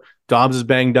likely out. Dobbs is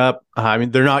banged up. I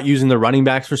mean, they're not using the running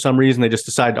backs for some reason. They just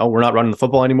decide, we're not running the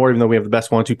football anymore, even though we have the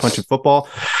best 1-2 punch in football.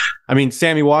 I mean,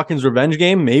 Sammy Watkins' revenge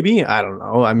game, maybe. I don't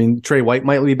know. I mean, Trey White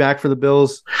might be back for the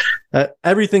Bills.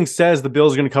 Everything says the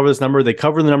Bills are going to cover this number. They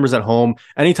cover the numbers at home.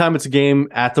 Anytime it's a game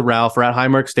at the Ralph or at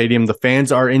Highmark Stadium, the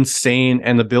fans are insane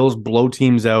and the Bills blow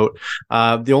teams out.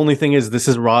 The only thing is this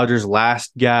is Rodgers'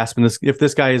 last gasp. And if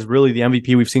this guy is really the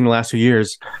MVP we've seen the last 2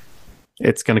 years,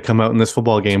 it's going to come out in this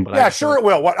football game. But sure it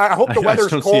will. I hope the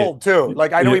weather's cold, too.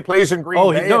 Like, I know he plays in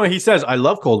Green Bay. He says, I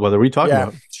love cold weather. What are you talking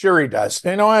about? Sure he does.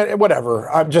 You know what?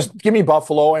 Whatever. Just give me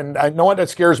Buffalo. And I know what that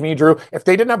scares me, Drew. If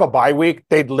they didn't have a bye week,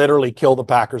 they'd literally kill the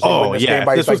Packers. If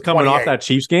this was coming 28. Off that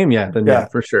Chiefs game, then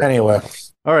for sure. Anyway.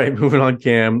 All right, moving on,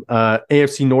 Cam.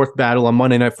 AFC North battle on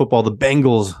Monday Night Football. The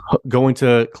Bengals going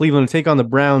to Cleveland to take on the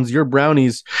Browns. Your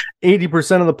Brownies,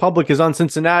 80% of the public is on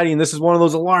Cincinnati, and this is one of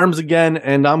those alarms again,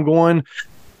 and I'm going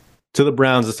to the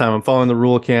Browns this time. I'm following the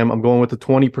rule, Cam. I'm going with the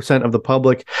 20% of the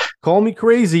public. Call me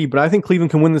crazy, but I think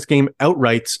Cleveland can win this game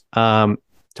outright.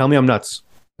 Tell me I'm nuts.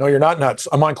 No, you're not nuts.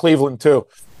 I'm on Cleveland too.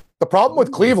 The problem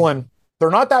with Cleveland, they're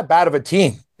not that bad of a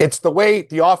team. It's the way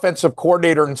the offensive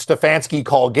coordinator and Stefanski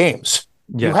call games.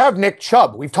 Yeah. You have Nick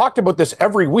Chubb. We've talked about this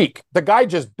every week. The guy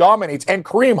just dominates. And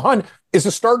Kareem Hunt is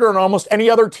a starter on almost any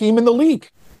other team in the league.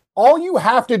 All you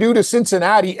have to do to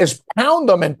Cincinnati is pound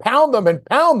them and pound them and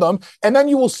pound them, and then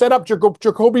you will set up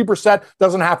Jacoby Brissett.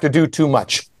 Doesn't have to do too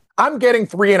much. I'm getting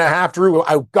 3.5, Drew.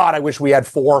 I wish we had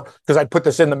 4 because I'd put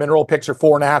this in the mineral picks or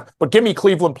 4.5. But give me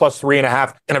Cleveland plus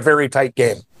 3.5 in a very tight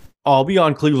game. I'll be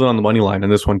on Cleveland on the money line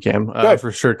in this one, Cam.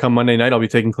 For sure. Come Monday night, I'll be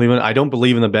taking Cleveland. I don't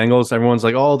believe in the Bengals. Everyone's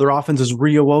like, "Oh, their offense is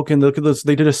reawoken. Look at this.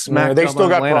 They did a smack." Yeah, they still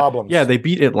got Atlanta. problems. Yeah, they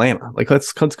beat Atlanta. Like,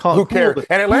 let's call it. Who cares?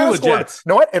 And Atlanta scored. You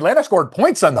know what? Atlanta scored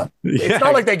points on them. Yeah. It's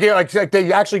not like they get like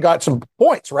they actually got some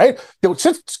points, right?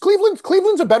 Since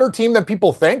Cleveland's a better team than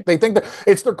people think. They think that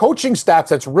it's their coaching staff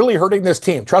that's really hurting this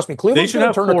team. Trust me, Cleveland should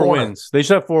have 4 wins. They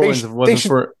should have 4 wins. If it wasn't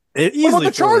for. What about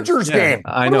the Chargers game?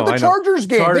 I know. The Chargers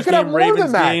game. They could have more Ravens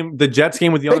than that. Game, the Jets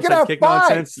game with the onside kick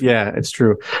nonsense. Yeah, it's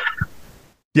true.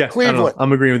 Yeah, Cleveland.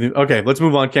 I'm agreeing with you. Okay, let's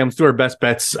move on, Cam. Let's do our best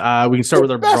bets. We can start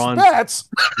with our bronze bets.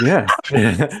 Yeah,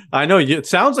 I know. It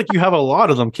sounds like you have a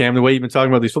lot of them, Cam. The way you've been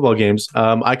talking about these football games.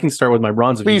 I can start with my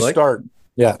bronze. If Please you like. Start.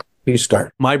 Yeah. Please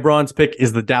start. My bronze pick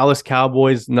is the Dallas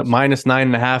Cowboys minus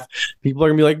 9.5. People are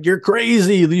gonna be like, "You're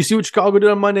crazy. You see what Chicago did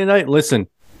on Monday night?" Listen.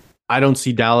 I don't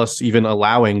see Dallas even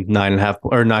allowing 9.5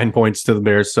 or 9 points to the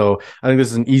Bears. So I think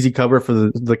this is an easy cover for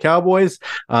the Cowboys.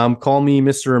 Call me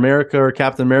Mr. America or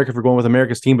Captain America for going with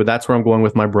America's team, but that's where I'm going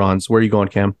with my bronze. Where are you going,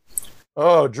 Cam?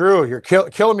 Oh, Drew, you're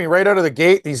killing me right out of the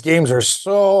gate. These games are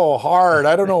so hard.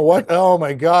 I don't know what. Oh,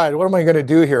 my God. What am I going to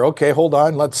do here? Okay, hold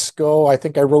on. Let's go. I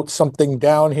think I wrote something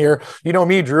down here. You know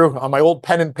me, Drew, on my old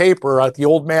pen and paper, the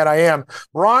old man I am.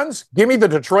 Bronze, give me the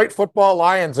Detroit Football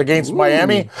Lions against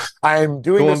Miami. I'm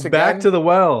doing this again. Back to the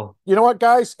well. You know what,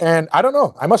 guys? And I don't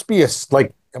know. I must be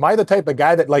am I the type of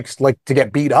guy that likes to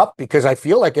get beat up? Because I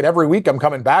feel like it every week I'm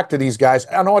coming back to these guys.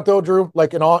 I know what though, Drew,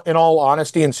 like in all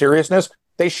honesty and seriousness,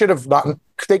 they should have gotten.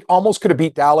 They almost could have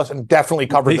beat Dallas and definitely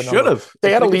covered the number. They should have.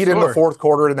 They had a lead in the fourth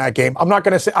quarter in that game. I'm not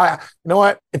going to say. You know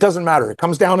what? It doesn't matter. It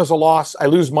comes down as a loss. I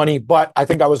lose money, but I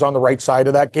think I was on the right side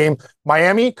of that game.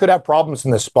 Miami could have problems in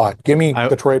this spot. Give me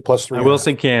Detroit plus 3. I will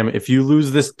say, Cam, if you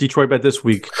lose this Detroit bet this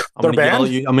week, I'm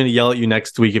going to yell at you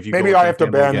next week. If you maybe I have to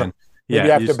ban them. Maybe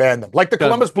I have to ban them. Like the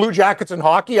Columbus Blue Jackets in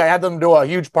hockey, I had them do a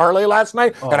huge parlay last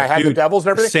night, and I had the Devils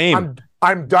and everything. Same.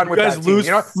 I'm done with that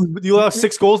team. You lost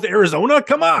 6 goals to Arizona?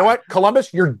 Come on. You know what?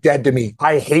 Columbus, you're dead to me.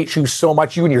 I hate you so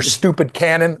much, you and your stupid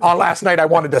cannon. Last night, I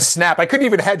wanted to snap. I couldn't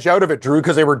even hedge out of it, Drew,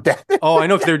 because they were dead. Oh, I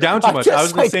know, because they were down too much. I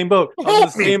was in the same boat.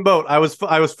 I was 5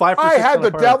 for 6. I had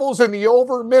the Devils in the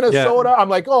over Minnesota. Yeah. I'm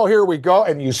like, oh, here we go.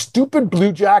 And you stupid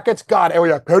Blue Jackets. God, oh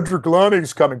yeah, Patrick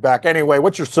Lahney's coming back. Anyway,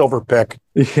 what's your silver pick?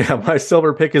 Yeah, my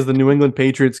silver pick is the New England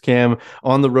Patriots, Cam,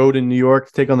 on the road in New York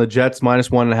to take on the Jets minus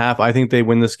 1.5. I think they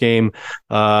win this game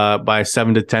by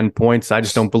 7 to 10 points. I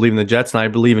just don't believe in the Jets, and I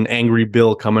believe in Angry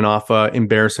Bill coming off an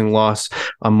embarrassing loss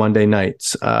on Monday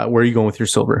nights. Where are you going with your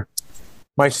silver?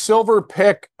 My silver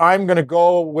pick, I'm going to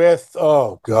go with,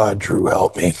 oh God, Drew,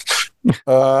 help me.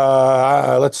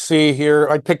 Let's see here.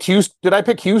 I picked Houston. Did I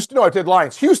pick Houston? No, I did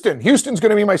Lions. Houston's going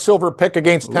to be my silver pick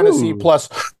against Tennessee plus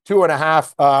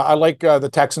 2.5. I like the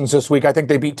Texans this week. I think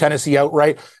they beat Tennessee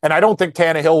outright, and I don't think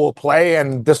Tannehill will play,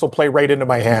 and this will play right into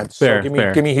my hands. Fair,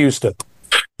 so give me Houston.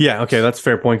 Yeah, okay, that's a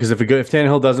fair point, because if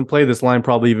Tannehill doesn't play, this line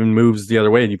probably even moves the other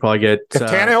way, and you probably get... If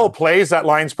Tannehill plays, that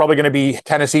line's probably going to be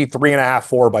Tennessee 3.5,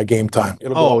 4 by game time.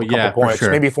 It'll go up a couple points,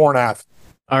 sure. Maybe 4.5.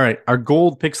 All right, our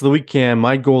gold picks of the week, Cam.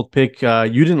 My gold pick,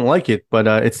 you didn't like it, but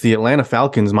it's the Atlanta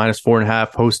Falcons minus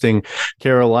 4.5 hosting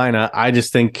Carolina. I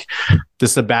just think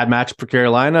this is a bad match for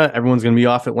Carolina. Everyone's going to be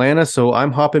off Atlanta, so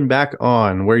I'm hopping back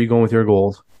on. Where are you going with your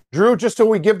gold? Drew, just so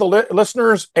we give the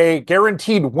listeners a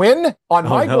guaranteed win on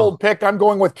my gold pick, I'm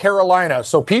going with Carolina.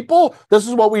 So people, this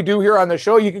is what we do here on the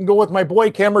show. You can go with my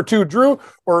boy Cam or two, Drew,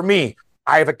 or me.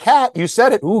 I have a cat. You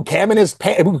said it. Ooh, Cam and his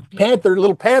panther,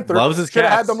 little panther. Loves his cats. Should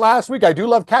have had them last week. I do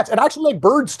love cats. And I actually like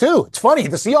birds, too. It's funny.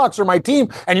 The Seahawks are my team,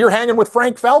 and you're hanging with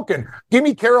Frank Falcon. Give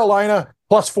me Carolina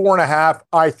plus 4.5.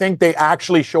 I think they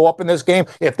actually show up in this game.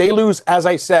 If they lose, as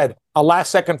I said, a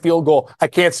last-second field goal, I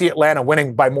can't see Atlanta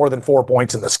winning by more than 4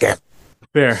 points in this game.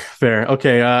 Fair.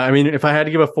 Okay. I mean, if I had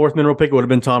to give a fourth mineral pick, it would have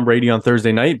been Tom Brady on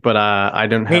Thursday night, but I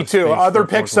didn't have... Me too. Other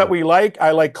picks that we like,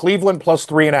 I like Cleveland plus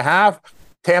 3.5,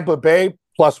 Tampa Bay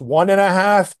plus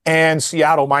 1.5, and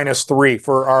Seattle minus 3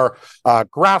 for our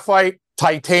graphite,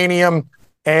 titanium,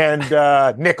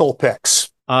 and nickel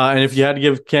picks. And if you had to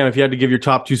give Cam, if you had to give your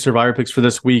top 2 survivor picks for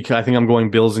this week, I think I'm going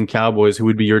Bills and Cowboys. Who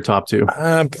would be your top 2?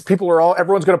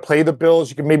 Everyone's going to play the Bills.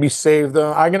 You can maybe save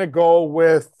them. I'm going to go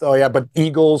with, but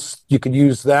Eagles, you could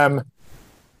use them.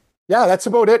 Yeah, that's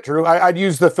about it, Drew. I'd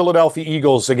use the Philadelphia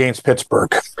Eagles against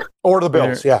Pittsburgh or the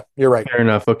Bills. Yeah, you're right. Fair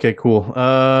enough. Okay, cool.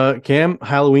 Cam,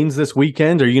 Halloween's this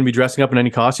weekend. Are you going to be dressing up in any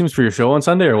costumes for your show on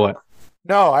Sunday or what?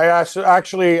 No,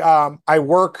 I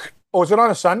work. Oh, is it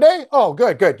on a Sunday? Oh,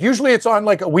 good. Usually it's on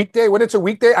like a weekday. When it's a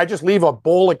weekday, I just leave a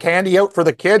bowl of candy out for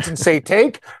the kids and say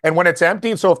take. And when it's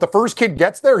empty, so if the first kid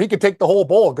gets there, he could take the whole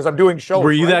bowl because I'm doing shows.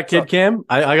 Were you that kid, Cam?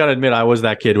 I got to admit, I was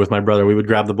that kid with my brother. We would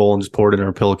grab the bowl and just pour it in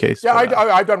our pillowcase. Yeah,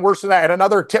 I've done worse than that. And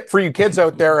another tip for you kids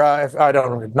out there,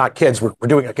 not kids, we're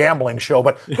doing a gambling show,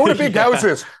 but go to big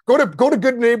houses. Go to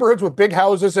good neighborhoods with big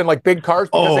houses and like big cars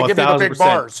because they give you the big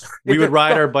bars. We would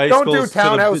ride our bicycles don't do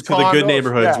townhouse to the good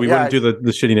neighborhoods. We wouldn't do the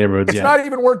shitty neighborhoods. It's not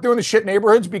even worth doing the shit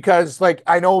neighborhoods because like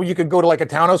I know you could go to like a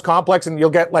townhouse complex and you'll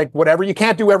get like whatever. You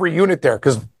can't do every unit there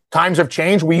because times have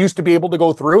changed. We used to be able to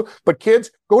go through, but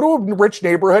kids, go to a rich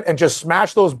neighborhood and just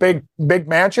smash those big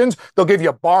mansions. They'll give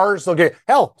you bars.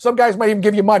 Some guys might even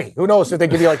give you money. Who knows if they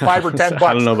give you like $5 or $10?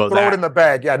 I don't know about Throw it in the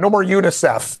bag. Yeah, no more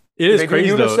UNICEF. It is crazy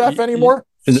do UNICEF though. anymore?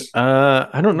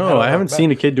 I don't know. I haven't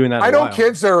seen a kid doing that. I know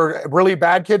kids that are really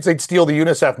bad kids. They'd steal the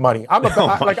UNICEF money. I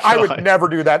would never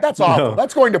do that. That's awful. No.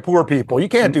 That's going to poor people. You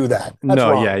can't do that. That's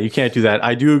wrong. Yeah, you can't do that.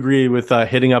 I do agree with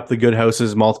hitting up the good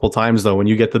houses multiple times though. When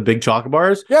you get the big chocolate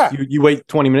bars, you wait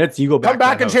 20 minutes, you go back. Come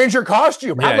back and change your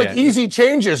costume. Have easy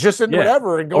changes, just in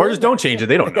whatever, and go. Or just don't change it.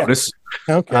 They don't notice.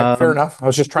 Okay, fair enough. I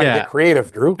was just trying to get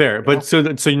creative, Drew. Fair, but so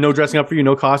no dressing up for you,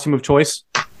 no costume of choice.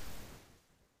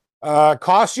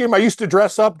 Costume. I used to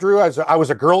dress up, Drew. I was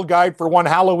a girl guide for one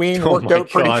Halloween. Worked out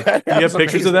pretty good. Do you have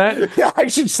pictures of that? Yeah, I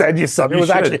should send you some. It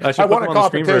was actually I won a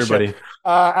competition.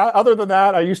 Other than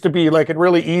that, I used to be like a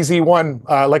really easy one,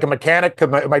 like a mechanic. Cause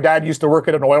my dad used to work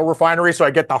at an oil refinery, so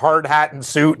I get the hard hat and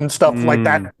suit and stuff like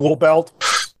that, wool belt.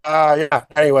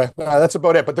 Anyway, that's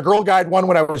about it. But the Girl Guide one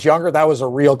when I was younger, that was a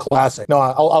real classic. No,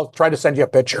 I'll try to send you a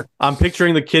picture. I'm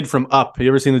picturing the kid from Up. Have you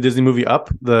ever seen the Disney movie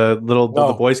Up? The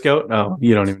Boy Scout? No,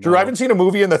 you don't even know. Drew, I haven't seen a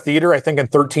movie in the theater, I think, in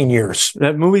 13 years.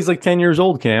 That movie's like 10 years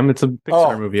old, Cam. It's a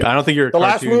Pixar movie. I don't think you're a The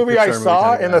last movie I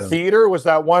saw in the theater was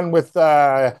that one with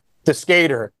the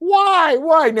skater.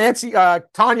 Why? Nancy,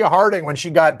 Tanya Harding, when she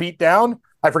got beat down.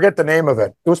 I forget the name of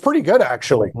it. It was pretty good,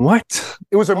 actually. What?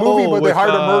 It was a movie where they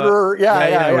hired a murderer.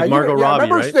 With Margot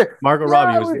Robbie, right? Margot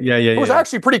Robbie. It was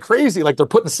actually pretty crazy. Like they're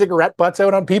putting cigarette butts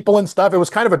out on people and stuff. It was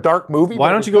kind of a dark movie.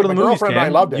 Why don't you go to the movies, Cam? I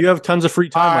loved it. You have tons of free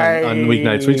time on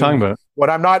weeknights. What are you talking about?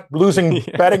 When I'm not losing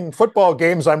betting football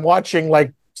games, I'm watching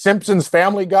like Simpsons,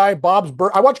 Family Guy, Bob's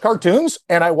Burgers. I watch cartoons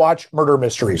and I watch murder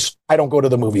mysteries. I don't go to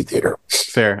the movie theater.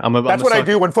 Fair. That's what I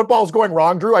do when football's going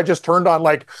wrong, Drew. I just turned on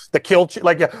like the kill.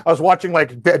 I was watching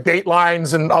like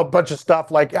Datelines and a bunch of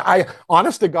stuff. Like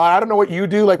honest to God, I don't know what you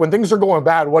do. Like when things are going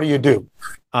bad, what do you do?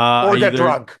 Get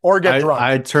drunk.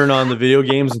 I turn on the video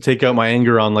games and take out my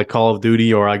anger on like Call of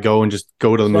Duty, or I go and just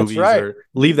go to the movies or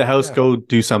leave the house, go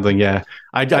do something. Yeah.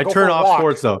 I turn off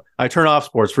sports though. I turn off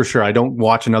sports for sure. I don't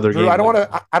watch another game. I don't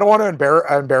want to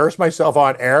embarrass myself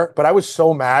on air, but I was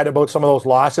so mad about some of those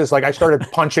losses. Like I started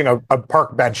punching a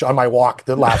park bench on my walk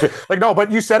the last week. Like, no,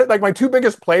 but you said it, like my two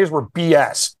biggest plays were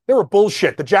BS. They were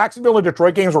bullshit. The Jacksonville and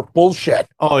Detroit games were bullshit.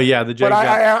 Oh yeah.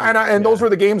 But those were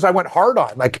the games I went hard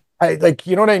on. Like,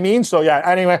 you know what I mean? So yeah,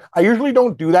 anyway, I usually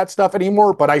don't do that stuff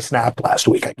anymore, but I snapped last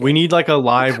week. We need like a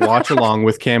live watch along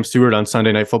with Cam Stewart on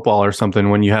Sunday Night Football or something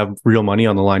when you have real money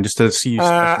on the line, just to see you.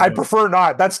 I prefer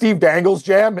not. That's Steve Dangle's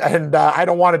jam, and I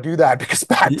don't want to do that because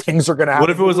bad things are going to happen. What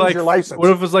if it was like your license? What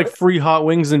if it was like free hot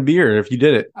wings and beer if you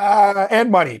did it?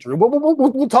 And money, Drew.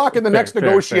 We'll talk in the next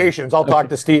negotiations. I'll talk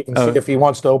to Steve and see if he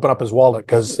wants to open up his wallet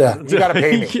because you got to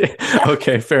pay me.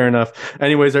 Okay, fair enough.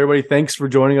 Anyways, everybody, thanks for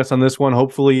joining us on this one.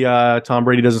 Hopefully, Tom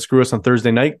Brady doesn't screw us on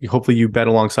Thursday night. Hopefully, you bet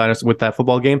alongside us with that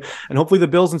football game, and hopefully, the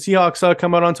Bills and Seahawks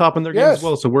come out on top in their game as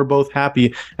well. So we're both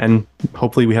happy, and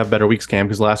hopefully, we have better weeks, Cam,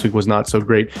 because last week was not so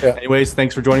great. Yeah. Anyways,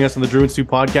 thanks for joining us on the Drew and Stu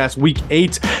podcast, Week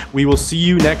 8. We will see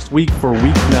you next week for Week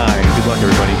 9. Good luck,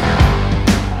 everybody.